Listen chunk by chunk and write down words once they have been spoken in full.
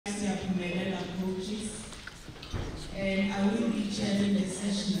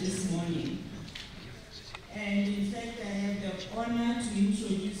session this morning. And in fact, I have the honor to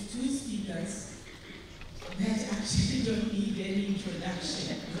introduce two speakers that actually don't need any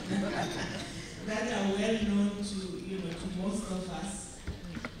introduction, that are well known to, to most of us.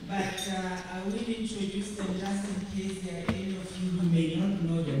 But I will introduce them just in case there are any of you who may not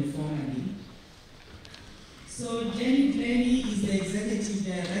know them formally. So Glennie is the Executive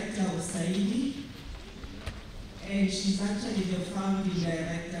Director of Saide, and she's actually the Founding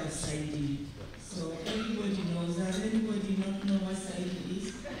Director of Saide. So everybody knows. Does anybody not know what Saide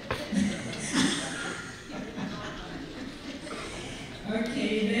is?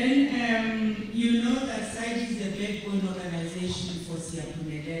 Okay, then you know that Saide is the backbone organization for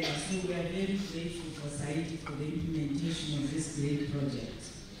Siyaphumelela, so we are very grateful for Saide for the implementation of this great project.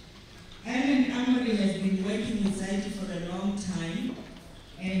 Amory has been working with Saide for a long time,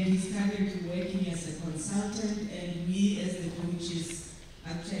 and he's currently working as a consultant, and we as the coaches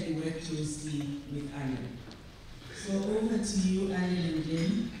actually work closely with Alan. So over to you, Alan and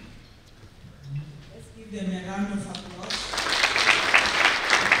Glennie. Let's give them a round of applause.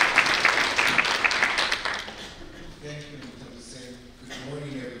 Thank you, Mr. Hussein. Good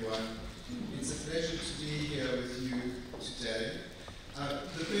morning, everyone. It's a pleasure to be here with you today.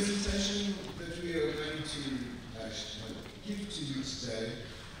 The presentation that we are going to give to you today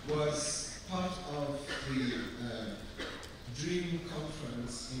was part of the Dream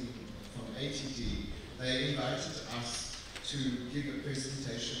Conference from ATD. They invited us to give a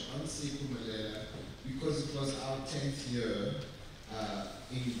presentation on Siyaphumelela because it was our 10th year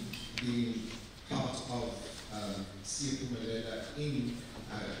in being part of Siyaphumelela in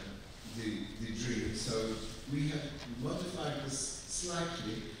the Dream. So we have modified this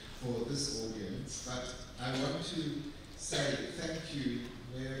slightly for this audience, but I want to say thank you.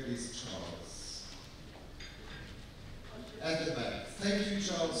 Where is Charles? At the back. Thank you,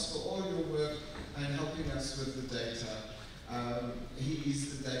 Charles, for all your work and helping us with the data. He is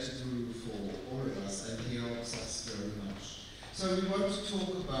the data guru for all of us, and he helps us very much. So we want to talk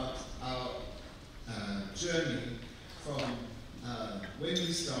about our journey from when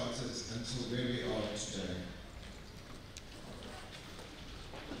we started until where we are today.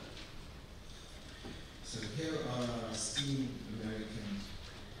 So here are our esteemed American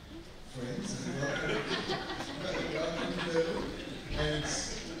friends, and welcome Bill and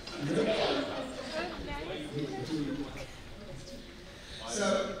Rick. So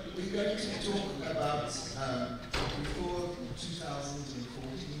we're going to talk about before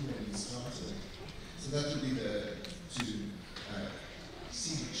 2014 when we started. So that will be to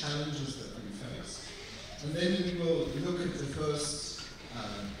see the challenges that we face. And then we will look at the first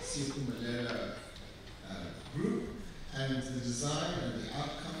Siyaphumelela group and the design and the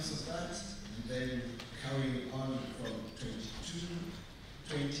outcomes of that, and then carrying on from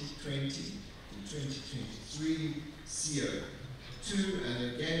 2020 to 2023 CO2, and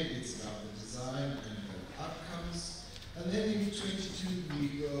again it's about the design and the outcomes. And then in 22 we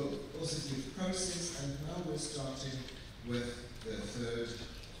will also give process, and now we're starting with the third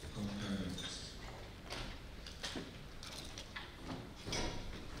component.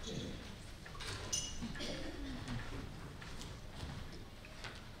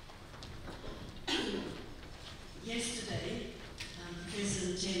 Yesterday,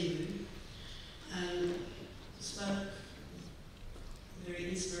 Professor Glennie spoke very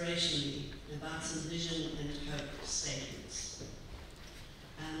inspirationally about some vision and hope statements.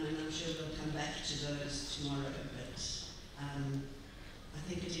 And I'm sure we'll come back to those tomorrow, but I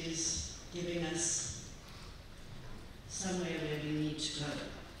think it is giving us somewhere where we need to go.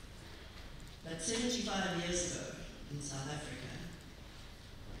 But 75 years ago in South Africa,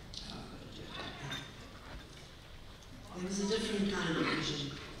 there was a different kind of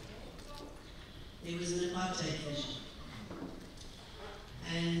vision. There was an apartheid vision.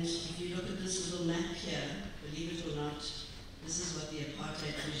 And if you look at this little map here, believe it or not, this is what the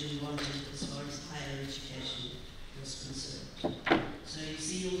apartheid vision wanted as far as higher education was concerned. So you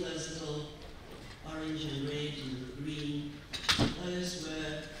see all those little orange and red and green, those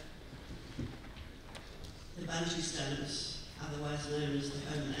were the Bantustanos, otherwise known as the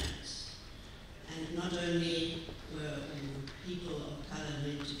homelands. And not only were people of colour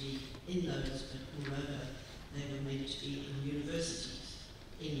meant to be in those, but moreover, they were meant to be in universities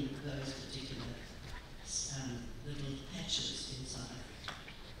in those particular little patches in South Africa.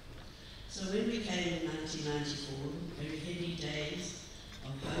 So when we came in 1994, very heady days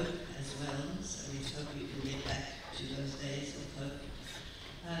of hope as well, so we hope we can get back to those days of hope.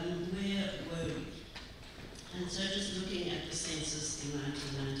 Where were we? And so just looking at the census in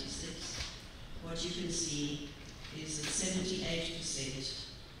 1996, what you can see is that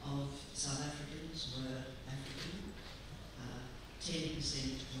 78% of South Africans were African,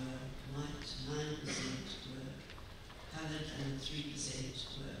 10% were white, 9% were coloured, and 3%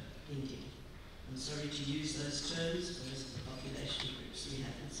 were Indian. I'm sorry to use those terms, those are the population groups we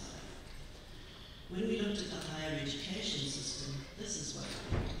have in South Africa. When we looked at the higher education system, this is what we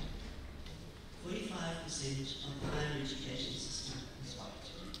found. 45% of the higher education system was white.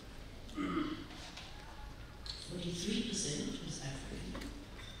 43% was African,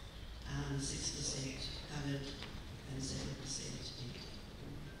 6% coloured, and 7% Indian.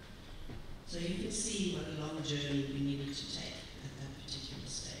 So you can see what a long journey we needed to take at that particular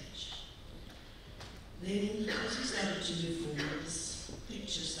stage. Then, as we started to move forward, this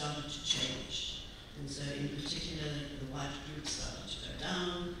picture started to change. And so in particular, the white group started to go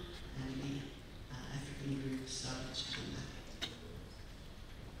down, and the African group started to come back.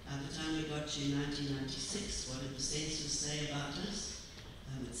 By the time we got to 1996, what did the census say about us?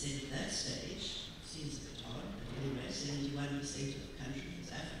 It said at that stage, seems a bit odd, but anyway, 71% of the country was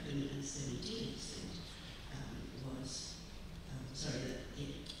African and 17% was,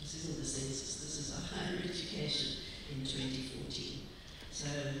 this isn't the census, this is our higher education in 2014. So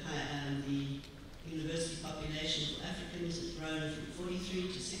the university population for Africans has grown from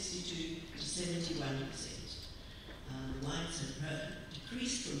 43 to 62 to 71%. Whites have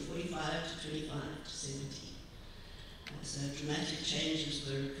decreased from 45 to 25 to 17. So dramatic changes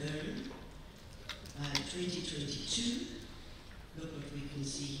were occurring. By 2022, look what we can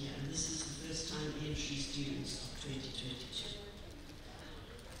see here. And this is the first time entry students of 2022.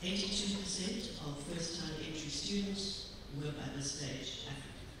 82% of first time entry students were by this stage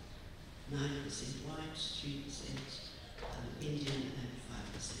African. 9% white, 3% Indian, and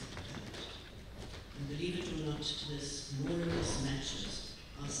 5% colored. And believe it or not, this more or less matches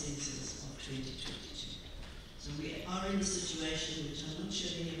our census of 2022. So we are in a situation which I'm not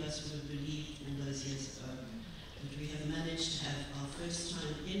sure any of us would have believed all those years ago, but we have managed to have our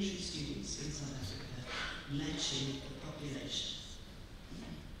first-time entry students in South Africa matching the population.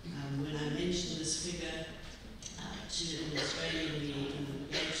 When I mentioned this figure to an Australian we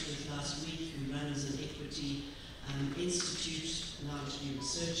engaged with last week, who runs an equity institute largely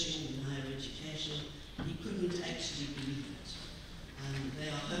researching in higher education, he couldn't actually believe it. They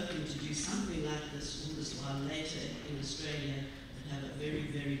are hoping to do something like this all this while later in Australia, but have a very,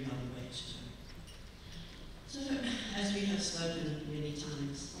 very long way to go. So, as we have spoken many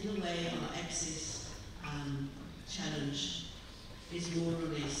times, in a way our access challenge is more or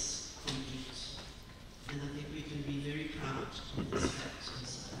less complete. And I think we can be very proud of this fact in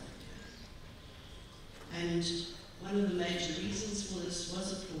South Africa. And one of the major reasons for this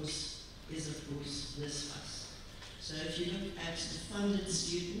is of course NSFAS. So if you look at the funded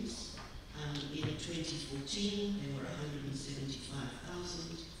students in 2014, there were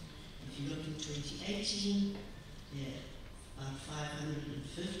 175,000. If you look in 2018, there are about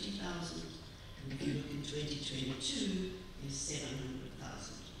 550,000. And if you look in 2022, there's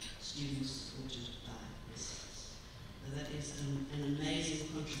 700,000 students supported by NSFAS. Now that is an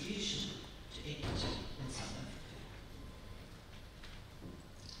amazing contribution to equity in South Africa.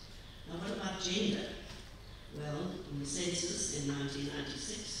 Now what about gender? Well, in the census in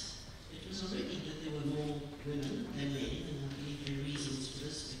 1996, it was already that there were more women than men, and I believe there are reasons for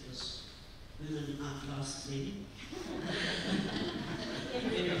this, because women outlast men. In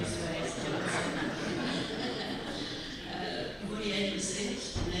various ways,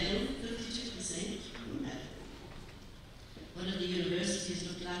 48% male, 52% male. What did the universities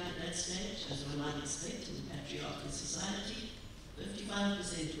look like at that stage, as one might expect in a patriarchal society?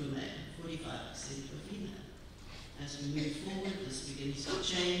 55% were male, 45% were female. As we move forward, this begins to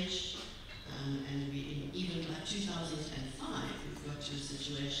change, and even by 2005, we've got to a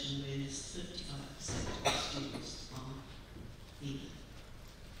situation where 55% of students are female.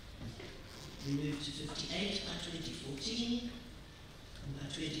 We moved to 58 by 2014, and by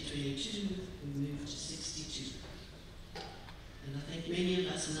 2022, we moved to 62. And I think many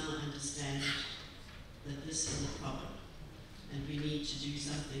of us now understand that this is a problem, and we need to do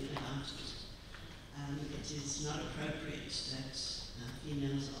something about it. It is not appropriate that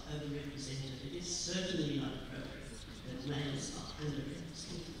females are overrepresented. It is certainly not appropriate that males are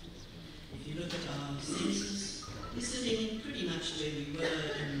underrepresented. If you look at our census, we're sitting pretty much where we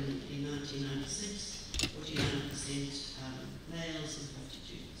were in 1996, 49% males and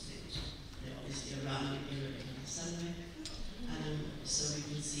 52%. They're obviously around the area somewhere, so we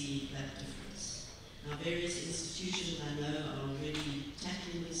can see that difference. Now, various institutions I know are already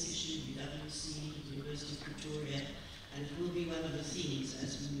tackling this issue, UWC, University of Pretoria, and it will be one of the themes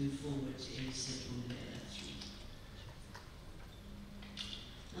as we move forward in Siyaphumelela 3.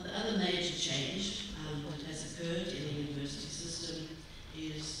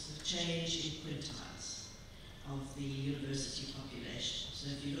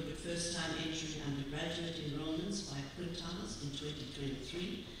 first-time entry undergraduate enrollments by quintiles in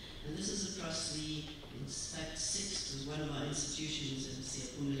 2023. And this is across the, in fact, 6, because one of our institutions in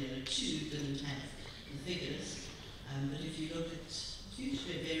Siyaphumelela 2 didn't have the figures. But if you look at huge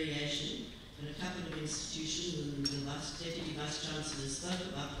variation, and a couple of institutions, and the Deputy Vice Chancellor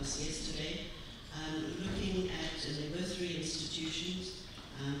spoke about this yesterday, looking at, and there were 3 institutions,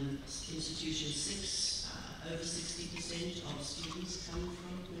 institution 6, over 60% of students come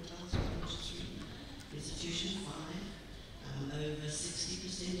from quintiles 1 to 3. Institution 5, over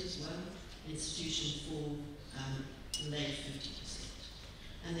 60% as well. Institution 4, late 50%.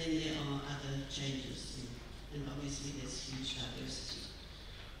 And then there are other changes, and obviously there's huge diversity.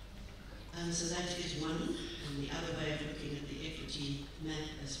 So that is one. And the other way of looking at the equity map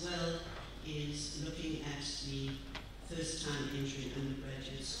as well is looking at the first-time entry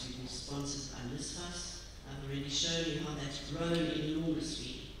undergraduate students sponsored by NSFAS. I've already shown you how that's grown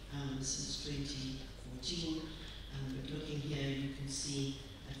enormously since 2014. But looking here, you can see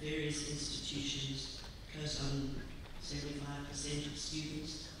at various institutions, close on 75% of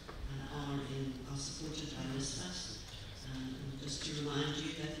students are supported by NSFAS. Just to remind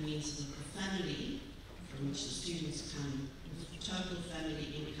you, that means that the family from which the students come, the total family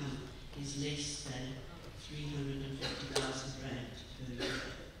income is less than 350,000 rand per year.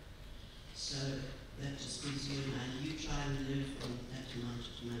 So that just gives you an idea. You try and live on that amount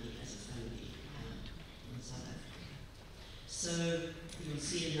of money as a family in South Africa. So you'll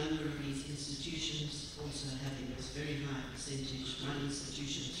see a number of these institutions also having this very high percentage. One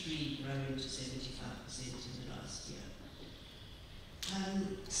institution 3 growing to 75% in the last year.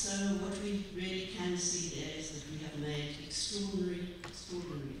 So what we really can see there is that we have made extraordinary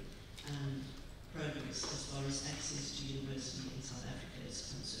progress as far as access to university in South Africa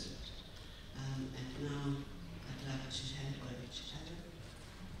is concerned. And now I'd like to hand over to Amory.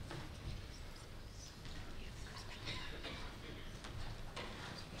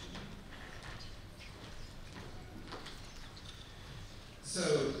 So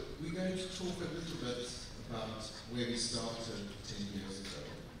we're going to talk a little bit about where we started 10 years ago.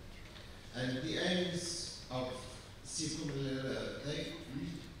 And the aims of Siyaphumelela, they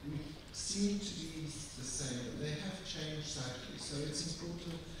seem to be the same, but they have changed slightly. So it's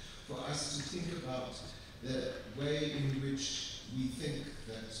important for us to think about the way in which we think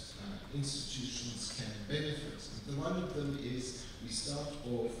that institutions can benefit. The one of them is we start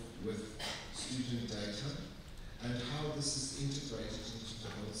off with student data and how this is integrated into the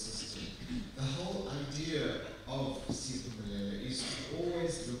whole system. The whole idea of Siyaphumelela is to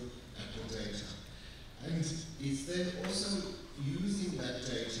always look at the data. And it's then also using that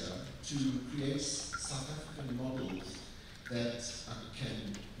data to create South African models that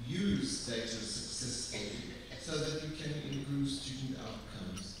can use data successfully so that we can improve student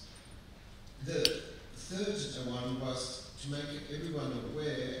outcomes. The third one was to make everyone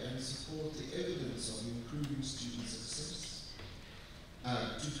aware and support the evidence of improving student success,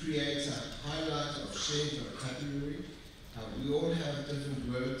 to create a highlight of shared vocabulary. We all have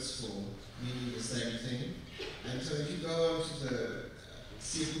different words for meaning the same thing. And so if you go onto the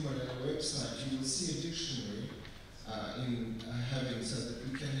Siyaphumelela website, you will see a dictionary so that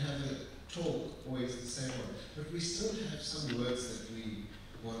we can have a talk always the same one. But we still have some words that we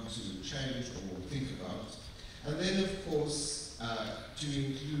want to change or think about. And then, of course, to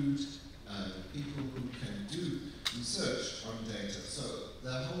include people who can do research on data. So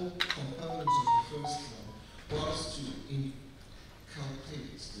the whole component of the first one was to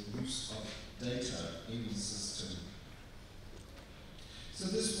inculcate the use of data in the system. So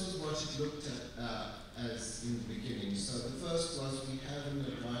this was what it looked at as in the beginning. So the first was we have an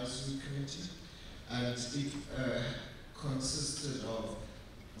advisory committee, and it consisted of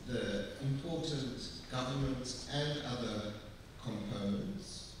the important government and other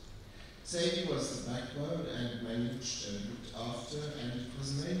components. Saide was the backbone and managed and looked after, and it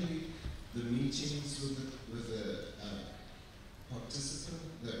was mainly the meetings with the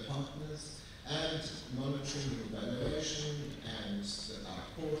partners, and monitoring and evaluation, and our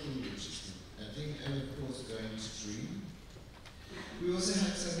portal, which is the thing, and of course going to Dream. We also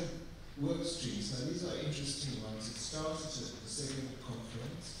had some work streams. Now these are interesting ones. It started at the second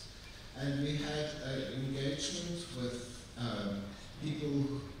conference, and we had an engagement with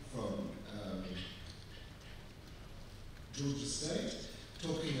people from Georgia State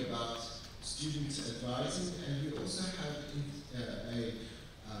talking about student advising, and we also had a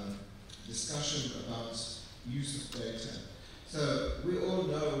discussion about use of data. So we all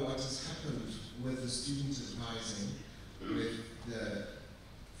know what has happened with the student advising, with the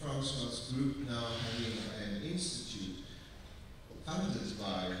Francois group now having an institute funded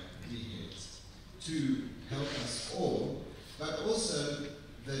by to help us all, but also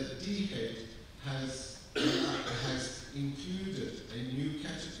the DHEAD has included a new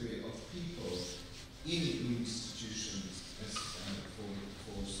category of people in institutions as, for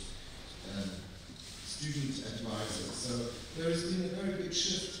student advisors. So there has been a very big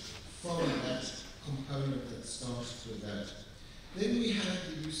shift from that component that started with that. Then we have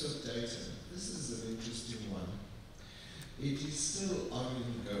the use of data. This is an interesting one. It is still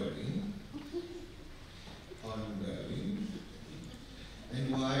ongoing.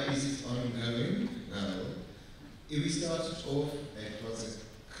 And why is it ongoing? Well, we started off, it was a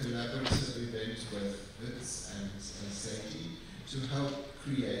collaborative event with WITS and Saide to help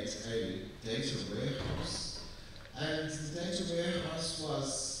create a data warehouse. And the data warehouse was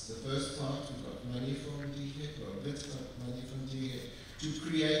the first part. We got money from DHEAD, or WITS got money from DHEAD, to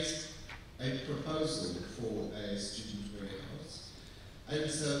create a proposal for a student warehouse.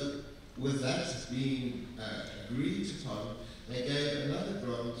 And so, with that being agreed upon, they gave another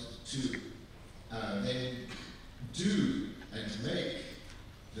grant to then do and make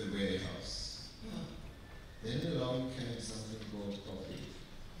the warehouse. Then along came something called papaya.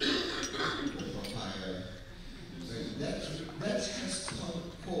 That has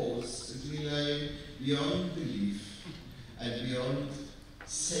caused a delay beyond belief and beyond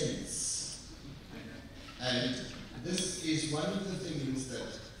sense. And this is one of the things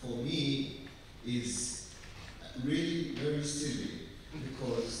that, for me, is really very silly,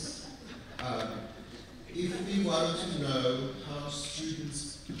 because if we want to know how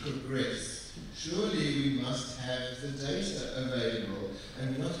students progress, surely we must have the data available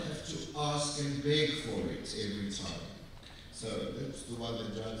and not have to ask and beg for it every time. So that's the one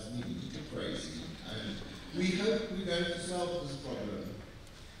that drives me crazy. And we hope we're going to solve this problem.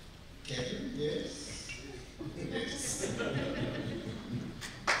 Kevin, yes? Yes.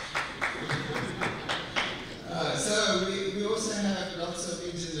 So we also have lots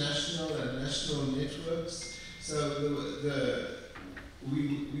of international and national networks. So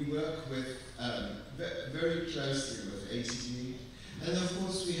we work with very closely with ATD, and of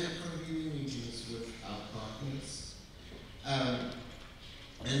course we have convening meetings with our partners.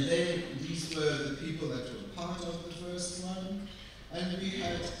 And then these were the people that were part of the first one, and we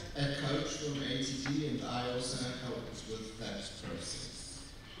had a coach from ATD, and I also helped with that process.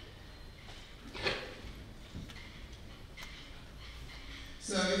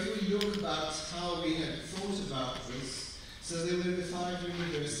 So if we look about how we had thought about this, so there were the 5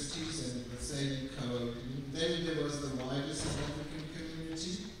 universities and the same co-opening. Then there was the wider South African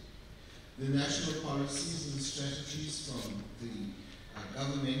community, the national policies and strategies from the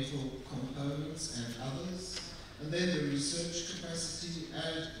governmental components and others, and then the research capacity,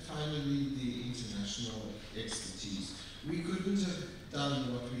 and finally the international expertise. We couldn't have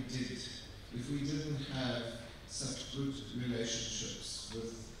done what we did if we didn't have such good relationships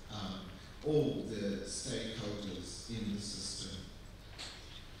with all the stakeholders in the system.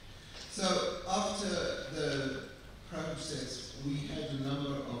 So after the process, we had a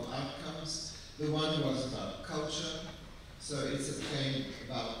number of outcomes. The one was about culture. So it's again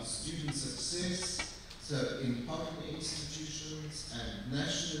about student success. So in partner institutions and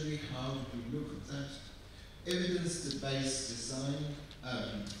nationally, how do we look at that? Evidence-based design,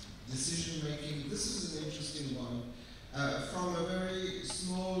 decision making. This is an interesting one. From a very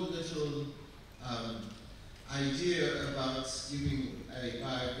small little idea about giving a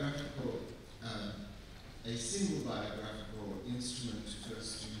biographical, a single biographical instrument to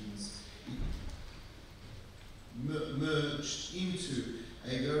first students, merged into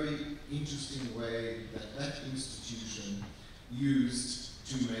a very interesting way that that institution used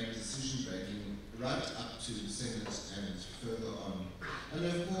to make decision making right up to the Senate and further on. And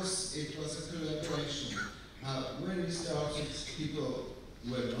of course, it was a collaboration. When we started, people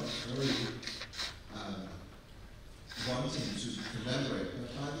were not very wanting to collaborate, but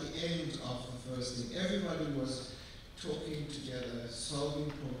by the end of the first thing, everybody was talking together, solving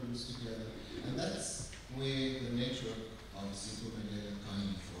problems together, and that's where the network of Siyaphumelela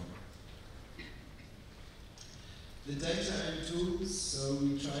came from. The data and tools, so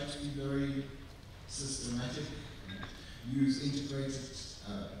we try to be very systematic, use integrated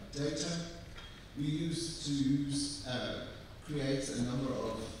data. We used to create a number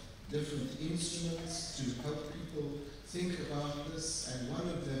of different instruments to help people think about this, and one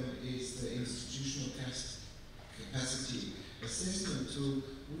of them is the institutional capacity assessment tool,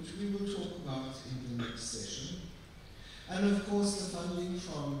 which we will talk about in the next session. And of course, the funding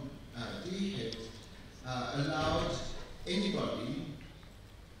from DHEAD allowed anybody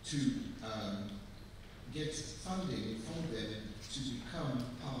to get funding from them to become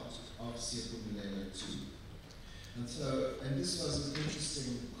part of Siyaphumelela And this was an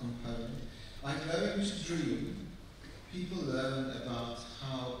interesting component. By going to Dream, people learn about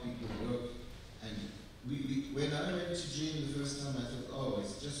how people work. And when I went to Dream the first time, I thought, oh,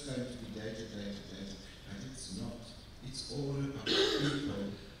 it's just going to be data. But it's not. It's all about people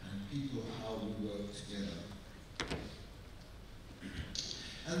and people, how we work together.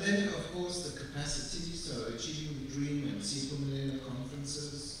 And then, of course, the capacity, so achieving the Dream and Siyaphumelela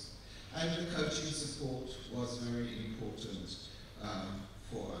conferences, and the coaching support was very important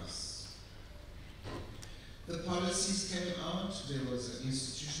for us. The policies came out. There was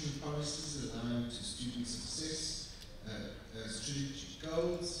institutional policies aligned to student success, strategic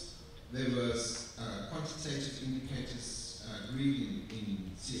goals. There was quantitative indicators agreed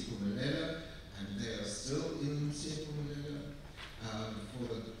in Siyaphumelela, and they are still in Siyaphumelela. For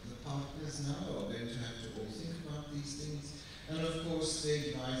the partners now are going to have to all think about these things. And of course, the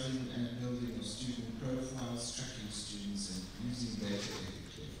advising and building of student profiles, tracking students, and using data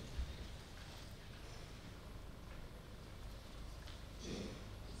ethically.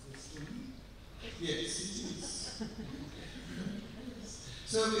 Yes, it is.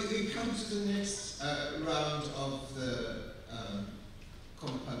 So we come to the next round of the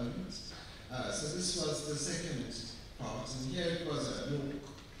component. So this was the second part, and here it was a more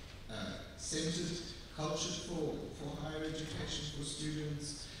centered culture for higher education for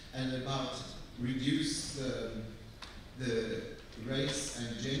students, and about reduce the race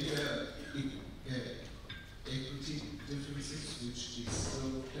and gender equity differences, which is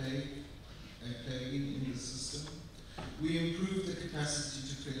still playing in the system. We improved the capacity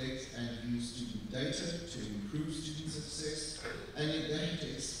to collect and use student data to improve student success, and they had to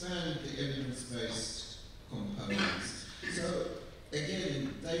expand the evidence-based components. So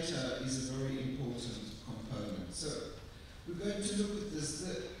again, data is a very important component. So we're going to look at this.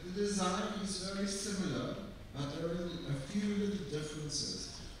 The design is very similar, but there are a few little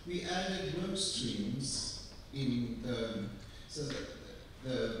differences. We added work streams in the, so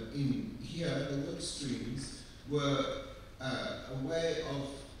in here the work streams were a way of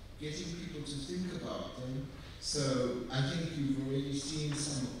getting people to think about them. So I think you've already seen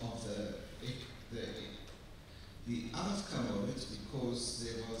some of the outcome of it, because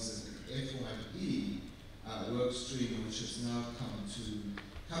there was an FYE work stream which has now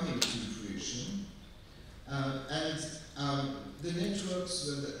coming to fruition. The networks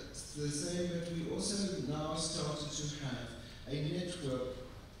were the same, but we also now started to have a network,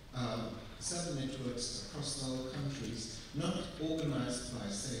 sub-networks across the whole countries, not organized by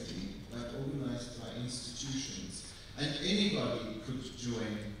Saide, but organized by institutions. And anybody could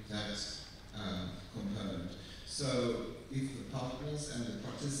join that component. So if the partners and the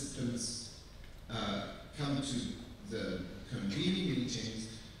participants come to the convening meetings,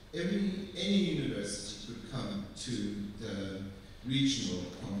 any university could come to the regional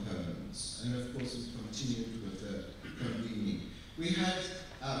components. And of course, we continued with the convening. We had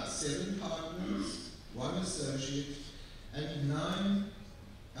 7 partners, 1 associate, and 9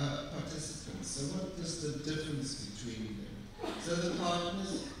 participants. So what is the difference between them? So the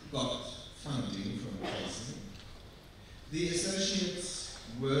partners got funding from pricing. The associates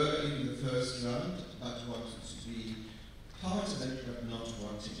were in the first round, but wanted to be part of it, but not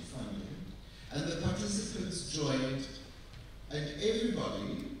wanting funding. And the participants joined, and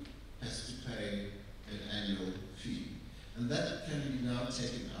everybody has to pay an annual fee. And that can be now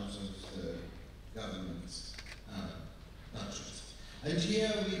taken out of the government's budget. And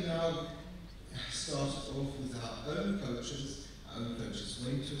here we now started off with our own coaches. Our own coaches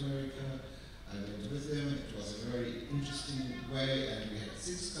went to America. I went with them. It was a very interesting way, and we had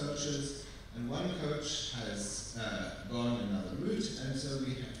 6 coaches, and 1 coach has gone another route, and so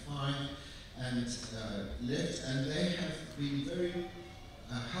we had 5 and left, and they have been very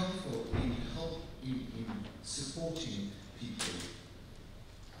helpful in supporting people.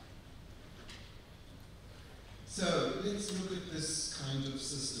 So let's look at this kind of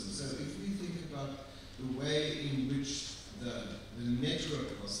system. So if we think about the way in which the network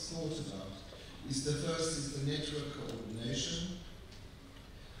was thought about, the first is the network coordination,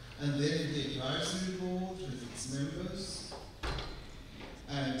 and then the advisory board with its members,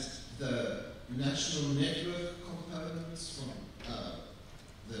 and the national network components from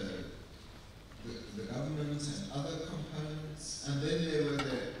the government and other components, and then there were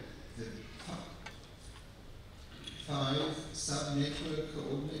the 5 sub-network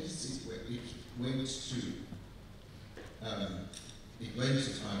coordinators. It went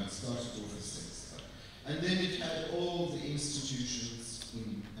to 5, it started off as 6. And then it had all the institutions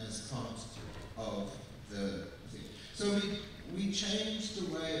as part of the thing. So we changed the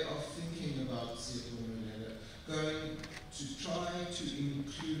way of thinking about Siyaphumelela. going to try to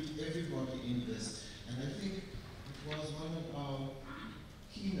include everybody in this. And I think it was one of our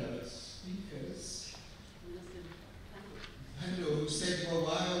keynote speakers, who said, well,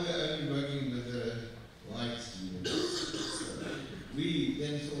 why are we only working with the white universities? So we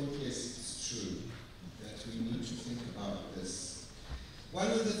then thought, yes, it's true, that we need to think about this. One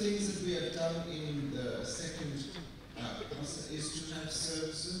of the things that we have done in the second is to have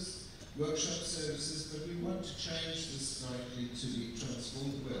services, workshop services, but we want to change this slightly to be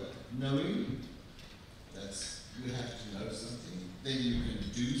transformed well, knowing that you have to know something, then you can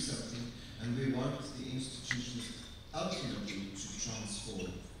do something, and we want the institutions ultimately to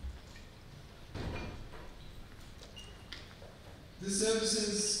transform. The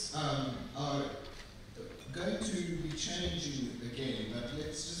services are going to be changing again, but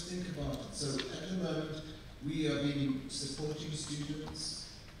let's just think about it. So at the moment, we are supporting students,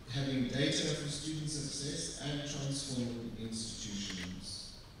 having data for student success, and transforming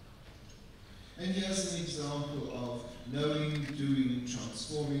institutions. And here's an example of knowing, doing,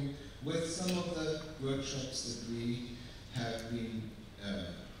 transforming with some of the workshops that we have been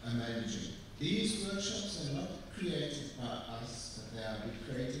managing. These workshops are not created by us, but they are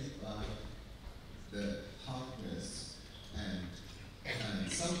created by the partners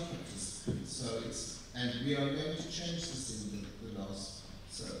and some participants. So and we are going to change this in the last.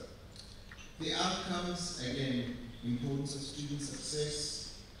 So the outcomes, again, importance of student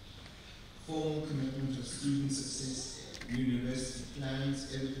success, formal commitment of student success, university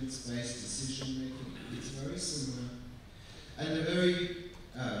plans, evidence-based decision making. It's very similar. And a very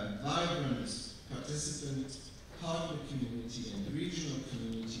vibrant participant, partner community and regional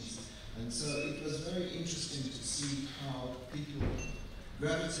communities. And so it was very interesting to see how people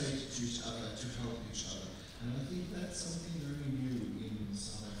gravitated to each other to help each other. And I think that's something very new in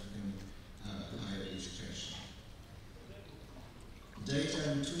South African higher education. Data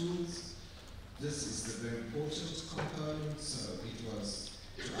and tools. This is the very important component. So it was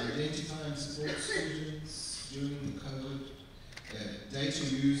to identify and support students during the COVID. Data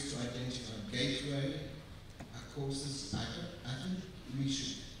used to identify gateway courses. I think we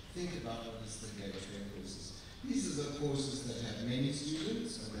should think about what is the gateway courses. These are the courses that have many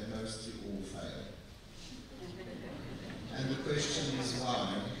students and they mostly all fail. And the question is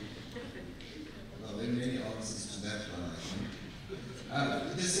why? Well, there are many answers to that one, I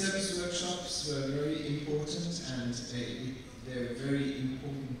think. The service workshops were very important, and they were very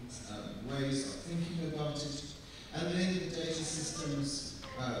important ways of thinking about it. And then the data systems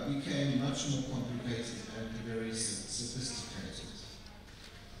became much more complicated and very sophisticated.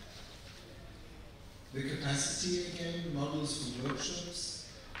 The capacity, again, models for workshops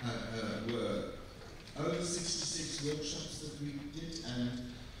were over 66 workshops that we did, and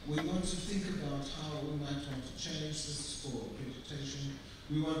we want to think about how we might want to change this for accreditation.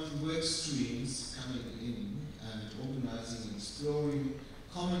 We want the work streams coming in and organizing, exploring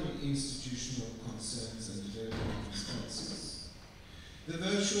common institutional concerns and developing responses. The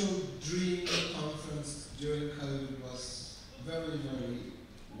virtual Dream conference during COVID was very, very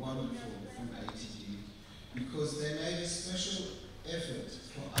wonderful from ATD because they made a special effort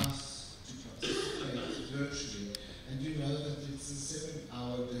for us to participate virtually. And you know that it's a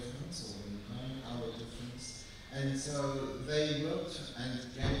 7-hour difference or a 9-hour difference. And so they worked and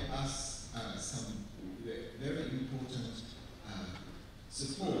gave us some very important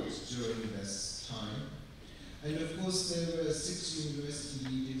support during this time. And of course there were 6 university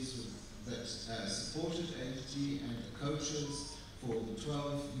leaders that supported ATD and the coaches for the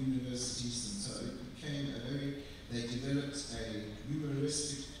 12 universities, and so it became they developed a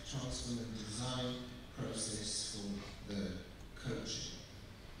humoristic transfer and design process for the coaching.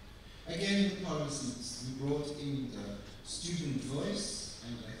 Again, the policies, we brought in the student voice,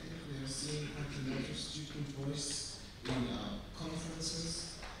 and I think we are seeing quite a lot of student voice in our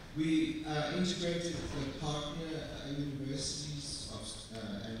conferences. We integrated the partner universities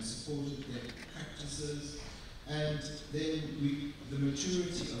and supported their practices, and then the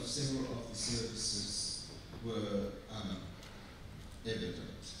maturity of several of the services were evident.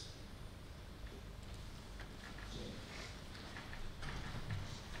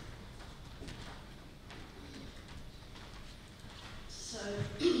 So,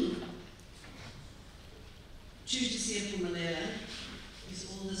 due to Siyaphumelela is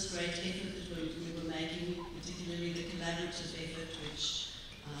all this great effort that we were making, particularly the collaborative effort,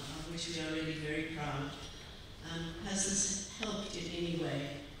 of which we are really very proud. Has this helped in any way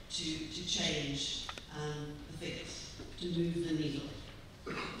to change the figures, to move the needle?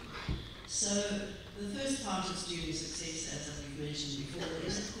 So the first part of student success, as we've mentioned before,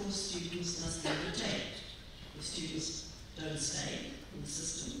 is of course students must be retained. the students don't stay in the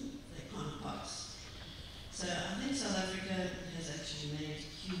system, they can't pass. So I think South Africa has actually made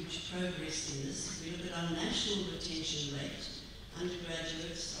huge progress in this. If we look at our national retention rate,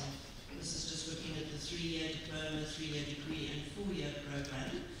 undergraduates, this is just looking at the 3-year diploma, 3-year degree and 4-year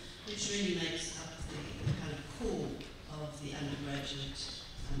program, which really makes up the kind of core of the undergraduate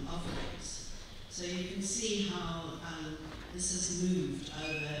offerings. So you can see how this has moved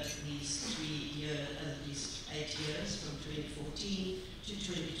over these 8 years, from 2014 to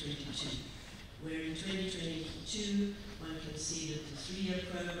 2022. Where in 2022, one can see that the 3-year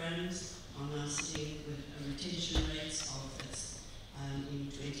programs are now sitting with retention rates of, in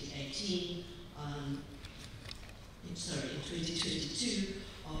 2018, in 2022,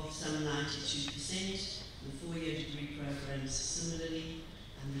 of some 92%. The 4-year degree programs similarly,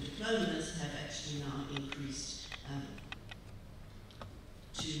 and the diplomas have actually now increased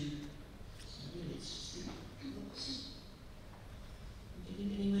to, let's just see, oops,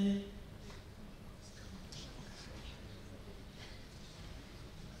 getting anywhere?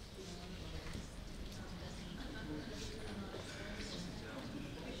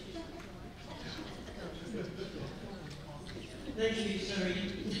 Thank you, sorry.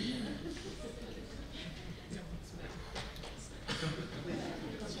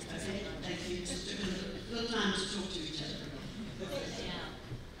 Okay, thank you. Just took a little time to talk to each other.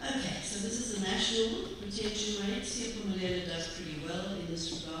 Okay, so this is the national retention rate. Siyaphumelela does pretty well in this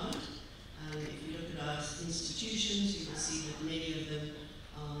regard. If you look at our institutions, you can see that many of them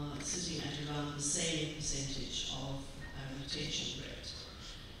are sitting at around the same percentage of retention rate.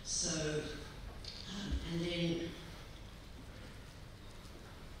 So, and then,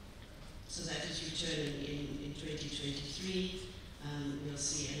 so that is returning in 2023. We'll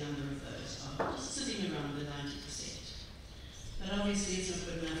see a number of those are just sitting around the 90%. But obviously it's not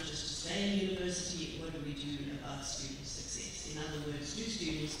good enough just to stay in university. What do we do about student success? In other words, do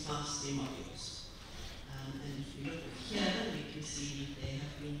students pass their modules? And if we look here, we can see that there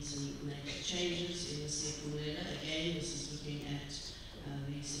have been some major changes in the Siyaphumelela. Again, this is looking at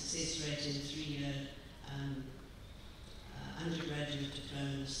the success rate in 3-year undergraduate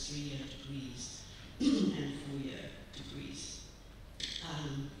diplomas, 3-year degrees, and 4-year degrees.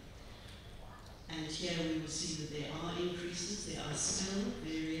 And here we will see that there are increases. There are still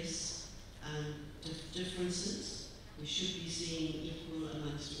various differences. We should be seeing equal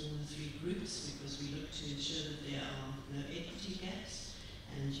amongst all the 3 groups, because we look to ensure that there are no equity gaps.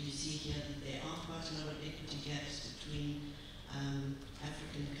 And you see here that there are quite a lot of equity gaps between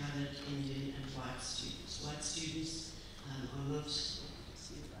African, coloured, Indian and white students. White students are not,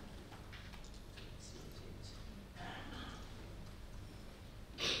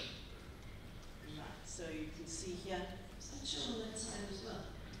 so you can see here, is that shown on that side as well?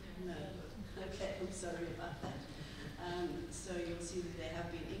 No. Okay, I'm sorry about that. So you'll see that there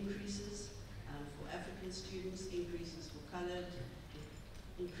have been increases for African students, increases for coloured,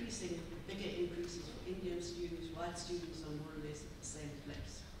 bigger increases for Indian students. White students are more or less at the same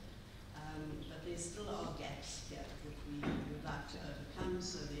place. But there still are gaps here that we would like to overcome,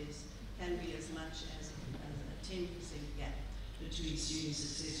 so there can be as much as a 10% gap between student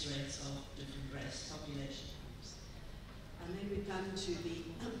success rates of different race populations. And then we come to the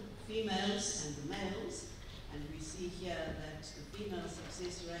females and the males, and we see here that the female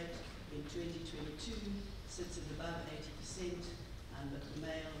success rate in 2022 sits at above 80%, but the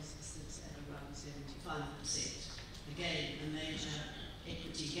males sits at around 75%. Again, a major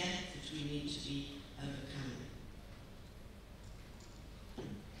equity gap that we need to be overcoming.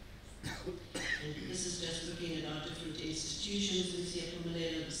 And this is just looking at our different institutions in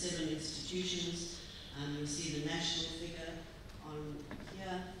Siyaphumelela, the 7 institutions. You'll see the national figure on here,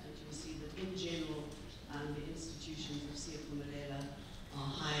 and you'll see that in general, the institutions of Siyaphumelela are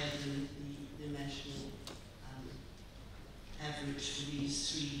higher than the national average for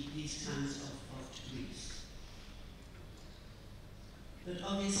these kinds of degrees. But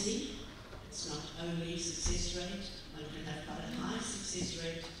obviously, it's not only success rate. One can have quite a high success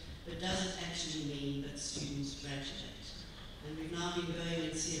rate, but doesn't actually mean that students graduate. And we've now been going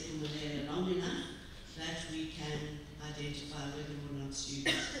in Siyaphumelela long enough that we can identify whether or not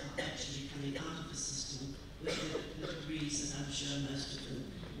students are actually coming out of the system with the degrees that I'm sure most of them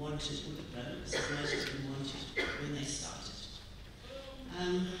wanted, or diplomas that most of them wanted when they started.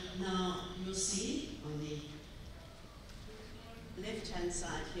 Now, you'll see on the left-hand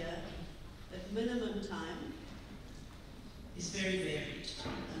side here that minimum time is very varied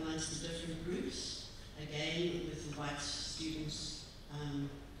amongst the different groups. Again, with the white students and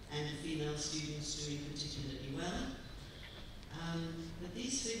the female students doing particularly well. But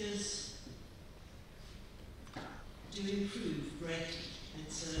these figures do improve greatly.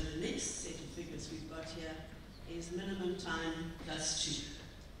 And so the next set of figures we've got here is minimum time plus 2.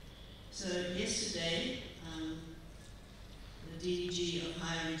 So yesterday, the DDG of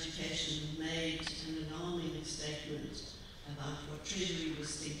Higher Education made an alarming statement about what Treasury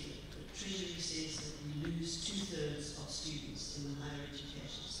was thinking. The Treasury says that we lose 2/3 of students in the higher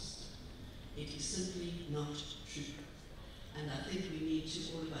education system. It is simply not true. And I think we need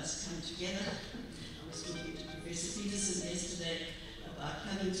to, all of us, come together. I was talking to Professor Peterson yesterday about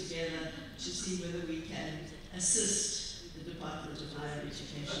coming together to see whether we can assist the Department of Higher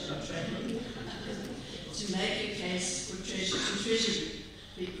Education and Training to make a case for Treasury,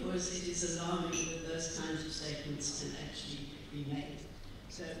 because it is alarming that those kinds of statements can actually be made.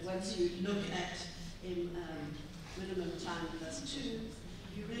 So once you look at minimum time plus 2,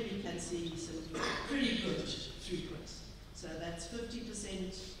 you really can see some pretty good throughputs. So that's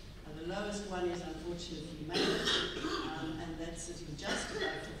 50%, and the lowest one is unfortunately male, and that's sitting just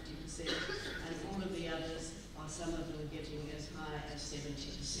about 50%, and all of the others are, some of them getting as high as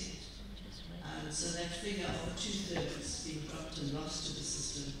 70%. So that figure of 2/3 being dropped and lost to the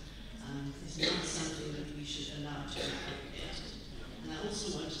system is not something that we should allow to be propagated. And I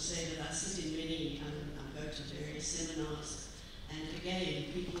also want to say that I sit in many, I go to various seminars, and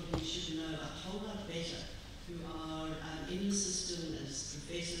again, people who should know a whole lot better, who are in the system as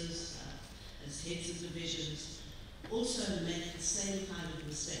professors, as heads of divisions, also make the same kind of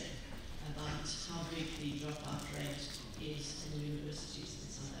mistake about how big the dropout rate is in universities in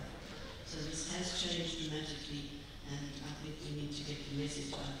South Africa. So this has changed dramatically, and I think we need to get the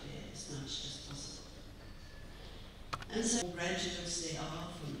message out there as much as possible. And so graduates there are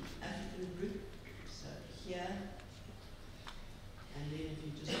from African group, so here, and then if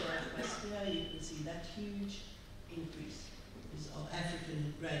you just go across here, you can see that huge increase is of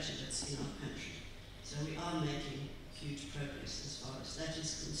African graduates in our country. So we are making huge progress as far as that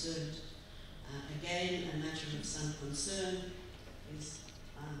is concerned. Again, a matter of some concern is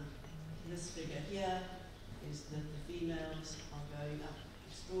this figure here, is that the females are going up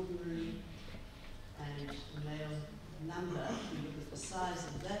extraordinarily, and the male number, if you look at the size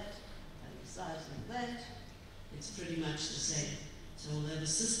of that and the size of that, it's pretty much the same. So although the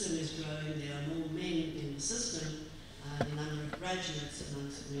system is growing, there are more men in the system, the number of graduates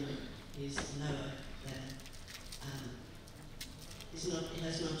amongst men is lower than, it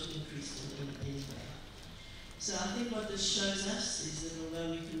has not increased in any way. So I think what this shows us is that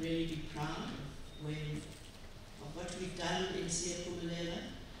although we can really be proud of what we've done in Siyaphumelela,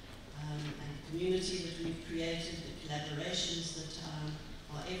 and the community that we've created, the collaborations that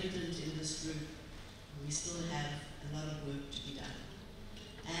are evident in this group, we still have a lot of work to be done.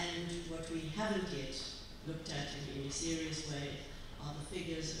 And what we haven't yet looked at in any serious way are the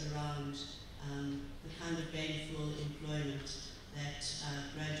figures around the kind of gainful employment that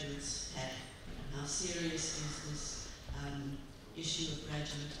graduates have. How serious is this issue of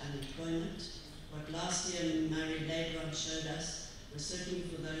graduate unemployment? What last year Murray Labron showed us was certainly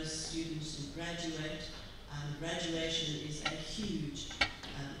for those students who graduate, graduation is a huge,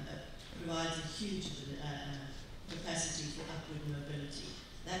 provides a huge capacity for upward mobility.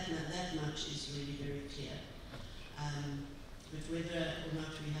 That much is really very clear. But whether or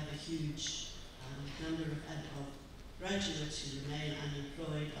not we have a huge number of graduates who remain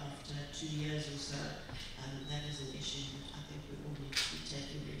unemployed after 2 years or so, that is an issue that I think we all need to be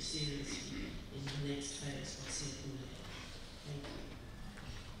taken very seriously in the next phase of Siyaphumelela. Thank you.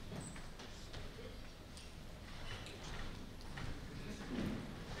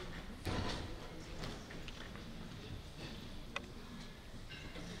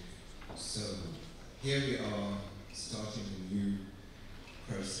 So here we are starting a new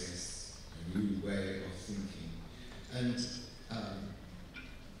process, a new way of thinking. And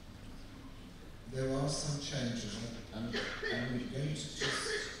there are some changes, and we're going to just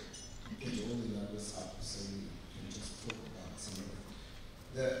get all the numbers up so we can just talk about some of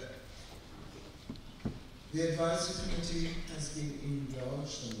them. The advisory committee has been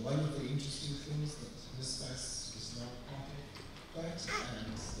enlarged, and one of the interesting things that Ms. Bass is now part of that,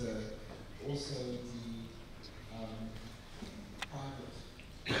 and also the private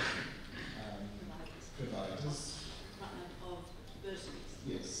providers. Of bursaries.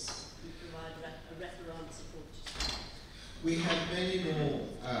 Yes. We provide a wraparound support to students. We have many more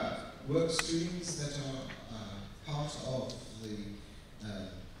work streams that are part of the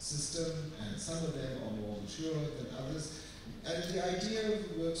system, and some of them are more mature than others. And the idea of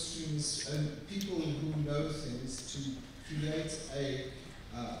the work streams and people who know things to create a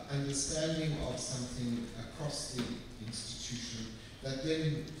understanding of something across the institution that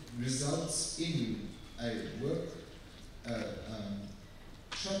then results in a work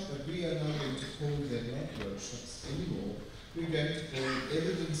shop, but we are not going to call them not workshops anymore. We're going to call them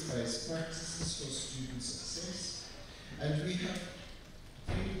evidence-based practices for student success. And we have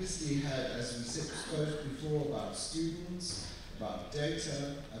previously had, as we spoke before, about students, about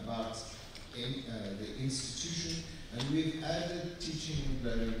data, about the institution, and we've added teaching and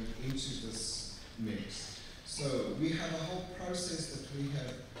learning into this mix. So we have a whole process that we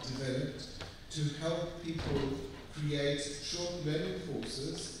have developed to help people create short learning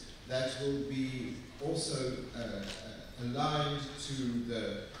courses that will be also aligned to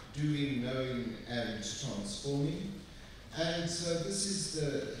the doing, knowing, and transforming. And so this is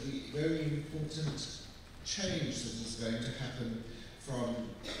the very important change that is going to happen from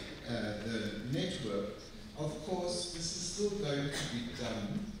the network. Of course, this is still going to be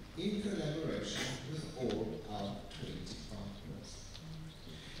done in collaboration with all our 20 partners.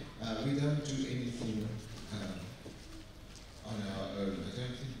 We don't do anything on our own. I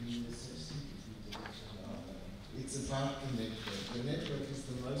don't think we will succeed if we do it on our own. It's about the network. The network is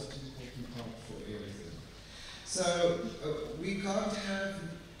the most important part for everything. So we can't have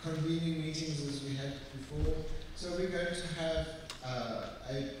convening meetings as we had before. So we're going to have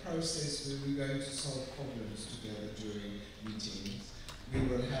a process where we're going to solve problems together during meetings. We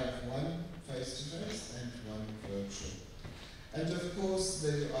will have one face-to-face and one virtual. And of course,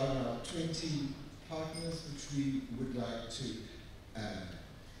 there are now 20 partners which we would like to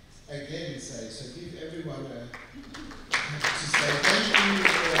again say, so give everyone to say thank you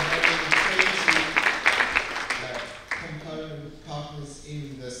for having 20 component partners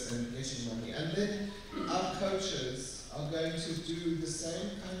in this and getting money. And then our coaches are going to do the same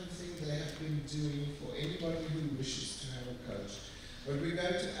kind of thing they have been doing for anybody who wishes to have a coach. But we're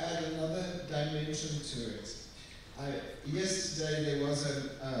going to add another dimension to it. Yesterday there was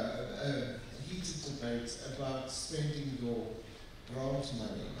a heated debate about spending your grant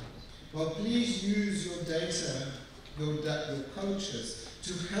money. Well, please use your data, your coaches,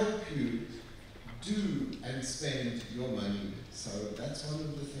 to help you do and spend your money. So that's one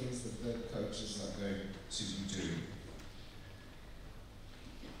of the things that the coaches are going to be doing.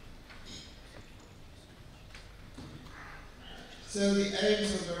 So the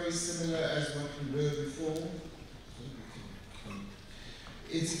aims are very similar as what we were before.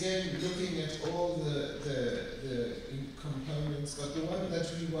 It's again looking at all the components, but the one that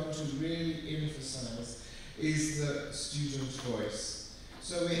we want to really emphasize is the student voice.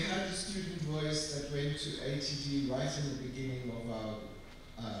 So we had a student voice that went to ATD right in the beginning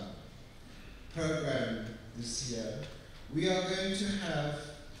of our program this year. We are going to have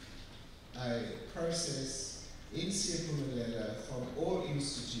a process in Siyaphumelela from all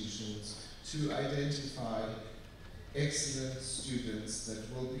institutions to identify excellent students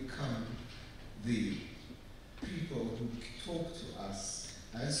that will become the people who talk to us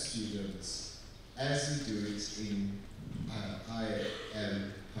as students as we do it in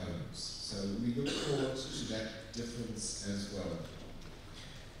IAM homes. So we look forward to that difference as well.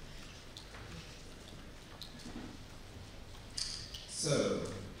 So,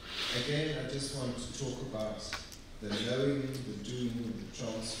 again, I just want to talk about the knowing, the doing, the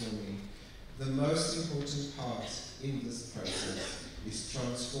transforming. The most important part in this process is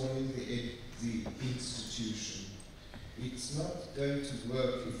transforming the institution. It's not going to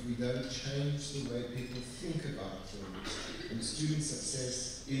work if we don't change the way people think about things. And student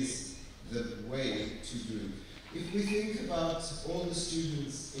success is the way to do it. If we think about all the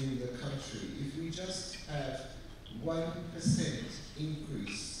students in the country, if we just have 1%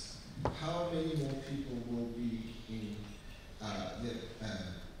 increase, how many more people will be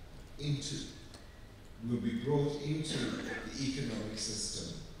will be brought into the economic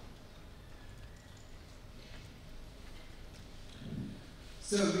system?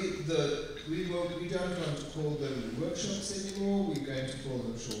 So we don't want to call them workshops anymore. We're going to call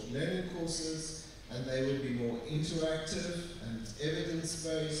them short learning courses, and they will be more interactive and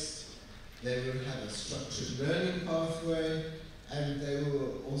evidence-based. They will have a structured learning pathway, and they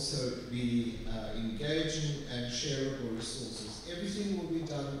will also be engaging and shareable resources. Everything will be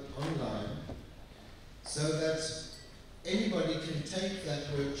done online so that anybody can take that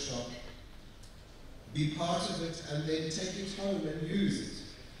workshop, be part of it, and then take it home and use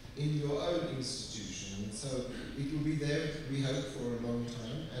it in your own institution. And so it will be there, we hope, for a long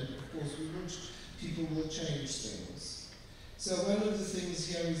time, and of course people will change things. So one of the things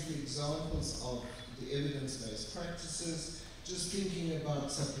here is the examples of the evidence-based practices, just thinking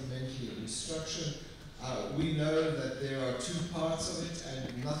about supplementary instruction. We know that there are two parts of it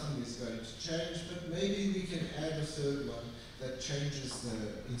and nothing is going to change, but maybe we can add a third one that changes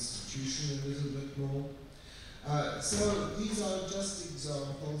the institution a little bit more. So these are just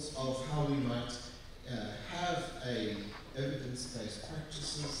examples of how we might have evidence-based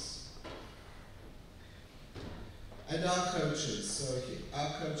practices. And our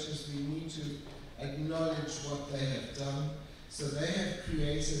coaches, we need to acknowledge what they have done. So they have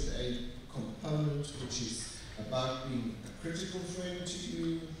created a component which is about being a critical friend to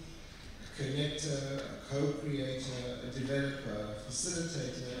you, a connector, a co-creator, a developer, a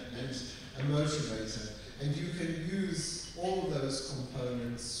facilitator, and a motivator. And you can use all those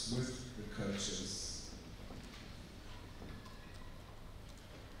components with the coaches.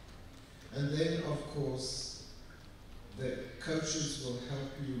 And then, of course, the coaches will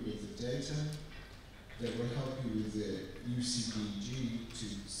help you with the data. They will help you with the UCBG to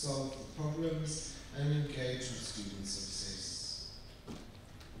solve the problems and engage with student success.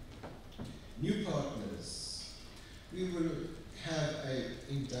 New partners. We will have an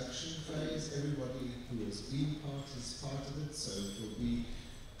induction phase. Everybody who has been part is part of it, so it will be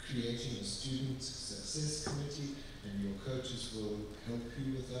creating a student success committee, and your coaches will help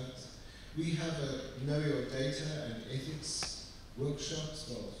you with that. We have a Know Your Data and Ethics workshops.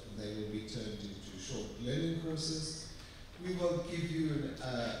 Well, they will be turned into short learning courses. We will give you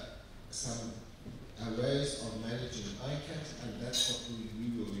some ways of managing ICAT, and that's what we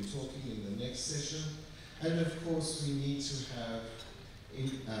will be talking in the next session. And of course, we need to have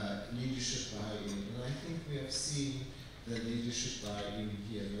leadership buy-in, and I think we have seen the leadership buy-in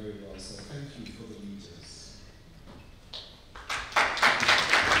here very well, so thank you for the leaders.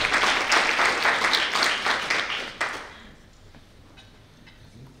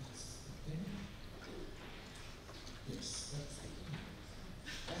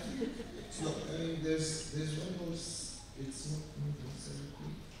 There's one more, it's not moving so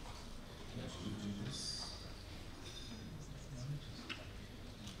quick. Actually do this.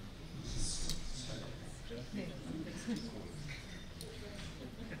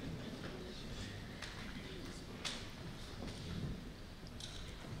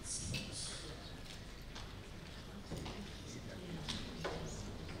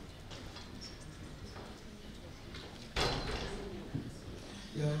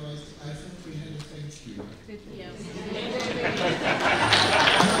 Yeah, I think we had a thank you. Yeah.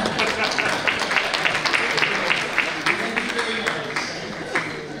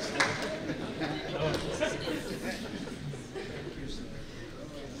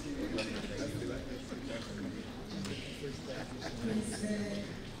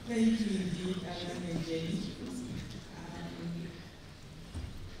 Thank you indeed, Alan and Jenny.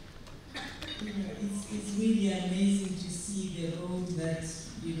 It's really amazing to see the road that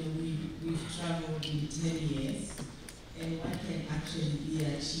we've traveled in 10 years and what can actually be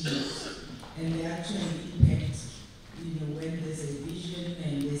achieved and the actual impact, when there's a vision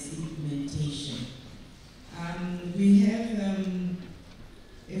and there's implementation. We have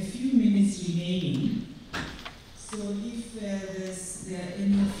a few minutes remaining, so if there are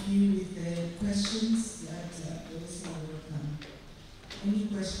any of you with questions, that also welcome. Any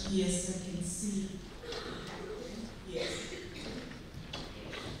questions? Yes, I can see. Yes.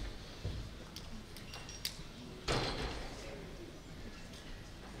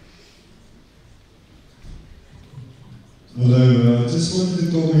 Hello, I just wanted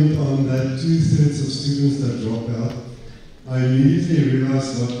to comment on that 2/3 of students that drop out. I immediately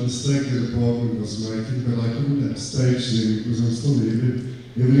realized what mistake the department was making, but I couldn't upstage them because I'm still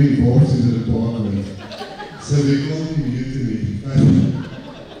heavily involved in the department. So they can't be mutiny.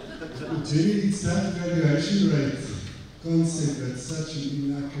 Generally, it's that valuation rate concept that's such an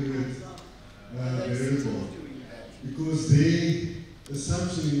inaccurate variable. Because the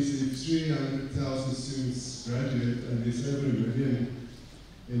assumption is if 300,000 students graduate and there's over 1 million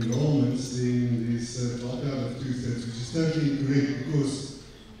enrollments, then there's a dropout of 2/3, which is totally incorrect because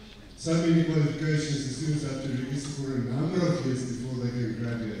so many qualifications the students have to register for a number of years before they can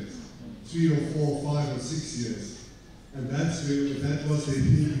graduate. 3 or 4, 5 or 6 years. And that was their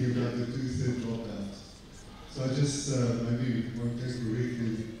thinking about the 2/3 dropout. So I just maybe one can correct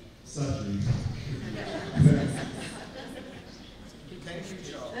it subtly. Thank you,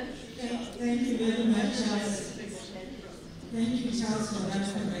 Charles. Thank you very much, Charles. Thank you, Charles, for that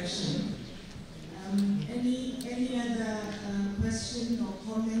correction. Any other question or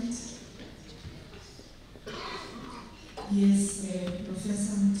comment? Yes,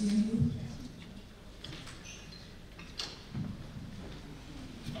 Professor Mutingu.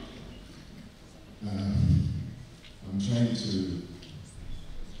 I'm trying to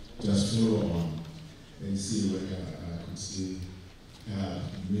just follow on and see whether I could still have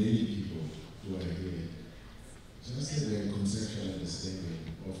many people who are here. Just a conceptual understanding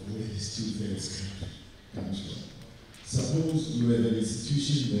of where these 2/3 comes from. you have an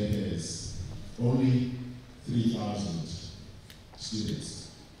institution that has only 3,000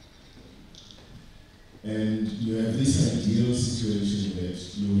 students. And you have this ideal situation that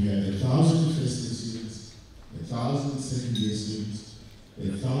you have 1,000 first year students, 1,000 second year students,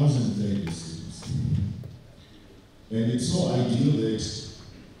 1,000 third year students. And it's so ideal that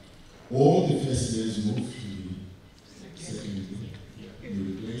all the first years move to the second year. You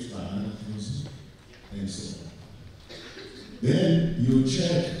replace by 100,000 and so on. Then you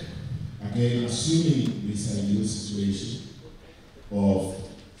check, again, assuming this ideal situation of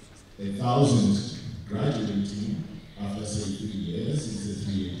 1,000 graduating after, say, 3 years, it's a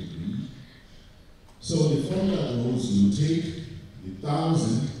 3-year degree. So the formula goes, you take the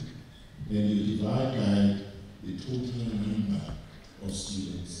 1,000 and you divide by the total number of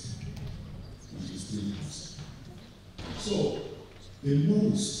students, which is 3,000. So the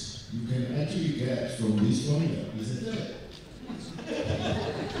most you can actually get from this formula is a third.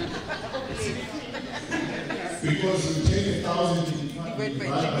 Because you take 1,000 and divide by the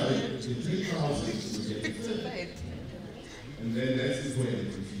 3,000, you get a third. And then that's where the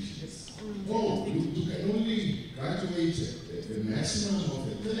confusion is. Oh, you can only graduate the maximum of a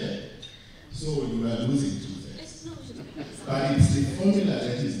third, so you are losing 2/3. But it's the formula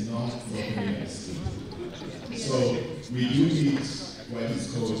that is not properly understood. So we do need what is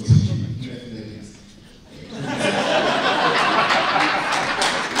called mathematics.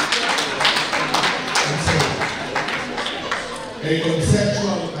 A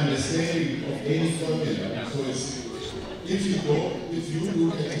conceptual understanding of any formula, because if you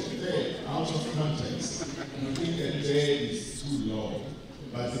look at it there out of context, you think that there is too low,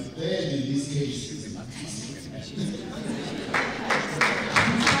 but the there in this case is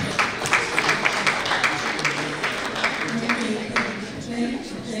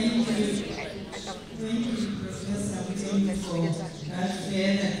Thank you, Professor Glennie, for that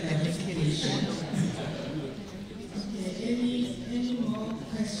further clarification. Any more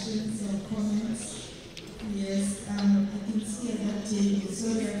questions or comments? Yes, I can see at that table.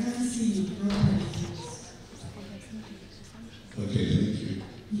 Sorry, I can't see you properly. okay, thank you.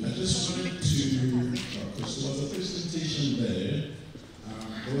 I just wanted to, because there was a presentation there.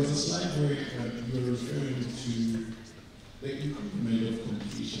 There was a slide where you were referring to the improvement of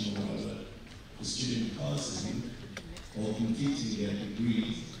completion of the student passing or completing their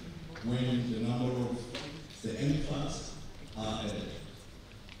degrees when the number of the N class are added.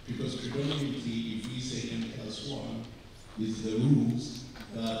 Because predominantly, if we say N+1 is the rules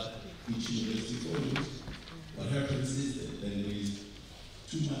that each university follows, what happens is that then there is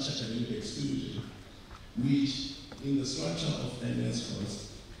too much academic exclusion, which in the structure of NS first,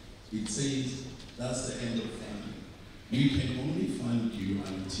 it says that's the end of funding. We can only fund you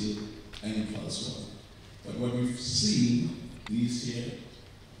until N+1. But what we've seen this year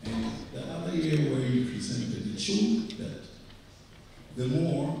and the other year where you presented, it showed that the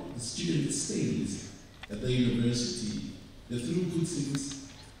more the student stays at the university, the throughput seems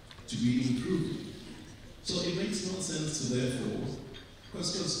to be improving. So it makes no sense to therefore,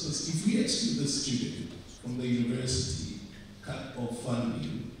 because if we exclude the student from the university cut off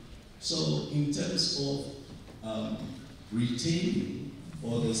funding, so in terms of retaining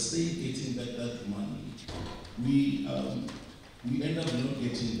or the state getting back that money, we end up not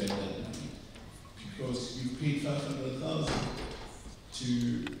getting back that money because you paid 500,000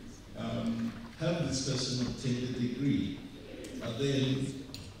 to have this person obtain the degree, but then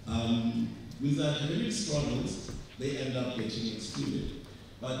with academic struggles, they end up getting excluded.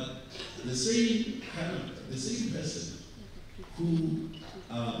 But the same person who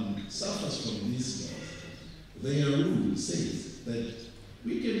suffers from this loss, their rule says that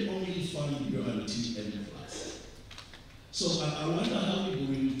we can only fund you until N+. So I wonder how we're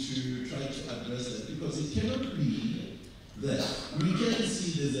going to try to address that, because it cannot be that we can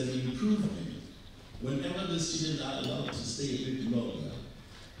see there's an improvement whenever the students are allowed to stay a bit longer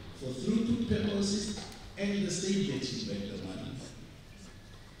for throughput purposes and the state getting back the money.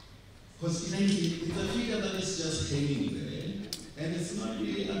 Because it's a figure that is just hanging there, and it's not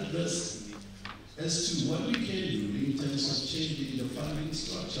really addressed as to what we can do in terms of changing the funding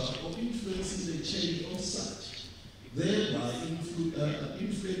structure or influencing the change of such, thereby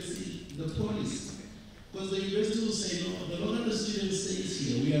influencing the policy. Because the university will say, no, the longer the student stays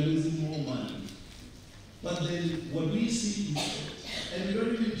here, we are losing more money. But then what we see is, and we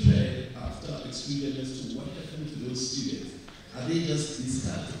don't even care after excluding as to what happened to those students. Are they just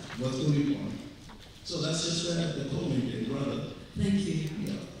discarded? What's going on? So that's just the comment, and brother. Thank you.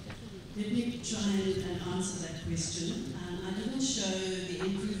 Yeah. Let me try and answer that question. I didn't show the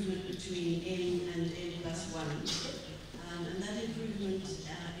improvement between N and N+1, and that development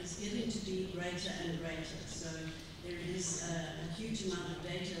is getting to be greater and greater. So there is a huge amount of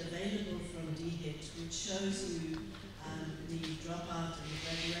data available from DHET which shows you the dropout and the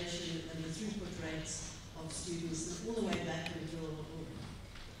graduation and the throughput rates of students all the way back until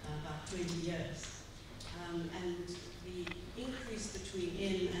about 20 years. And the increase between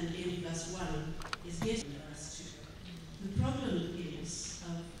N and N+1 is getting us to. The problem is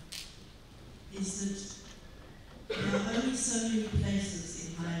that there are only so many places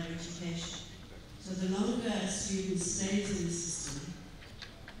in higher education. So the longer a student stays in the system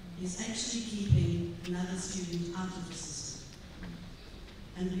is actually keeping another student out of the system.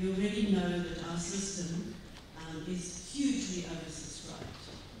 And we already know that our system is hugely oversubscribed.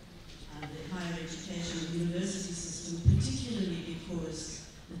 The higher education, the university system, particularly because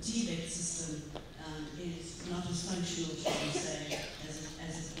the TVET system is not as functional, shall we say, as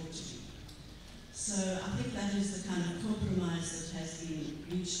it ought to be. So I think that is the kind of compromise that has been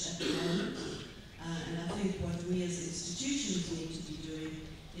reached at the moment. And I think what we as institutions need to be doing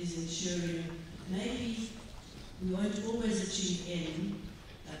is ensuring maybe we won't always achieve N,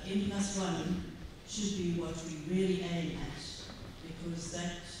 but N+1 should be what we really aim at, because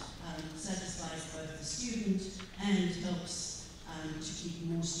that satisfies both the student and helps to keep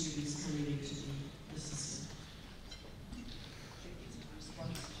more students coming into the system.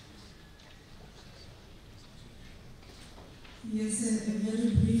 Yes, a very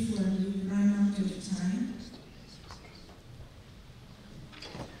brief one. We've run out of time.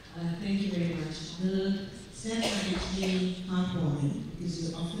 Thank you very much. The stats are actually heartwarming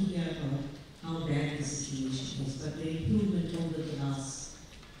because you often hear about how bad the situation is, but the improvement over the last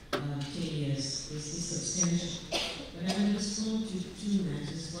 10 years is substantial. But I will respond to two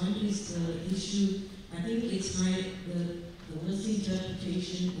matters. One is the issue, I think it's the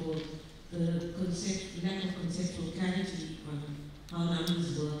misinterpretation or the lack of conceptual clarity on how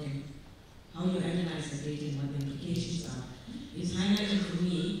numbers work and how you analyze the data and what the implications are, is highlighting for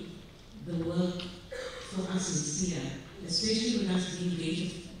me the work for us in SIA, especially with us being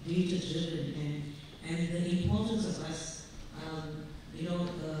data-driven and the importance of us,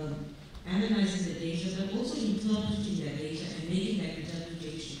 analyzing the data, but also interpreting that data and making that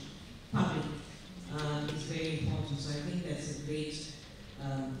interpretation public is very important. So I think that's a great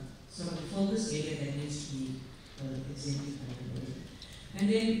sort of focus area that needs to be exemplified. And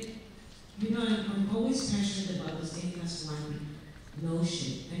then, I'm always passionate about this N+1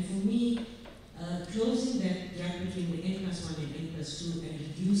 notion. And for me, closing that gap between the N+1 and N+2 and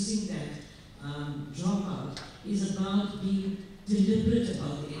reducing that dropout is about being deliberate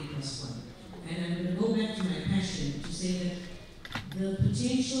about the N+1. And I'm going to go back to my passion to say that the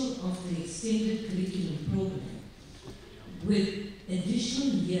potential of the extended curriculum program with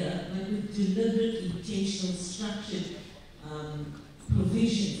additional year, but with deliberate, intentional, structured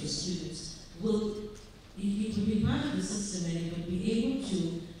provision for students, it will be part of the system and it will be able to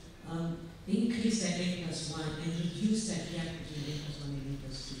increase that N+1 and reduce that gap between N+1 and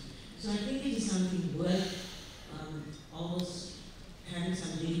N+2. So I think it is something worth almost having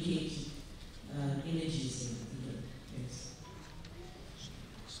some dedicated energies in. Yes.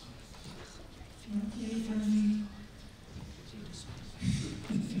 Okay,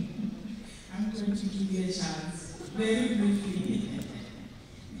 I'm going to give you a chance, very briefly.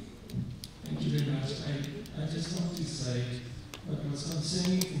 Thank you very much. I just want to say what's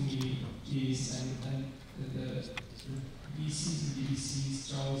concerning for me is, and the VCs and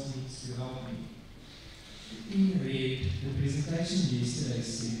DVCs, Charles needs to help me. In red, the presentation yesterday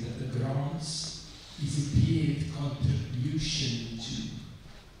said that the grants is a DHET contribution to.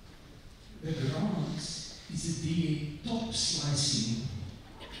 The grants is a DHET top slicing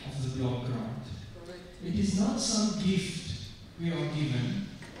of the block grant. It is not some gift we are given.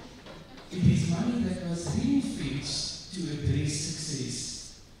 It is money that was ring-fenced to address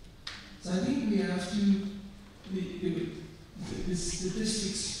success. So I think we have to, the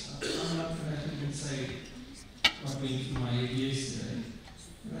statistics, I'm not going to even say what went through my head yesterday,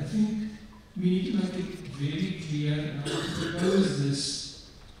 but I think we need to make it very clear, and I propose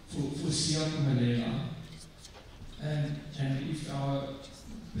this for Siyaphumelela, and if our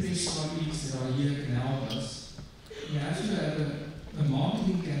press colleagues that are here can help us, we have to have a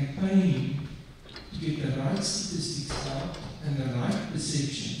marketing campaign to get the right statistics out and the right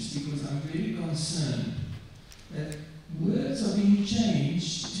perceptions, because I'm very concerned that words are being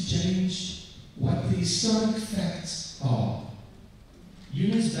changed to change what the historic facts are.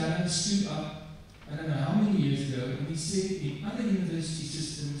 Eunice Barron stood up, I don't know how many years ago, and he said in other university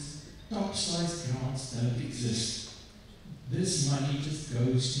systems, top-sized grants don't exist. This money just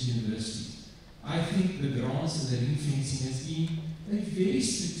goes to universities. I think the grants and the ring-fencing has been a very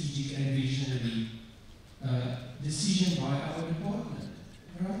strategic and visionary decision by our department.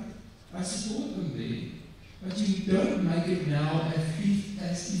 Right? I support them there. But you don't make it now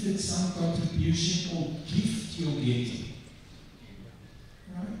as if it's some contribution or gift you're getting.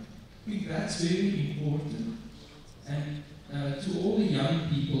 Right? I think that's very important. And to all the young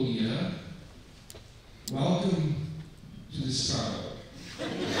people here, welcome to the struggle.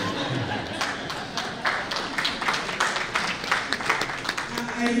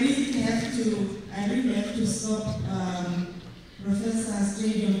 I really have to stop. Professor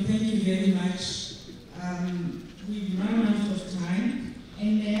Stadium, thank you very much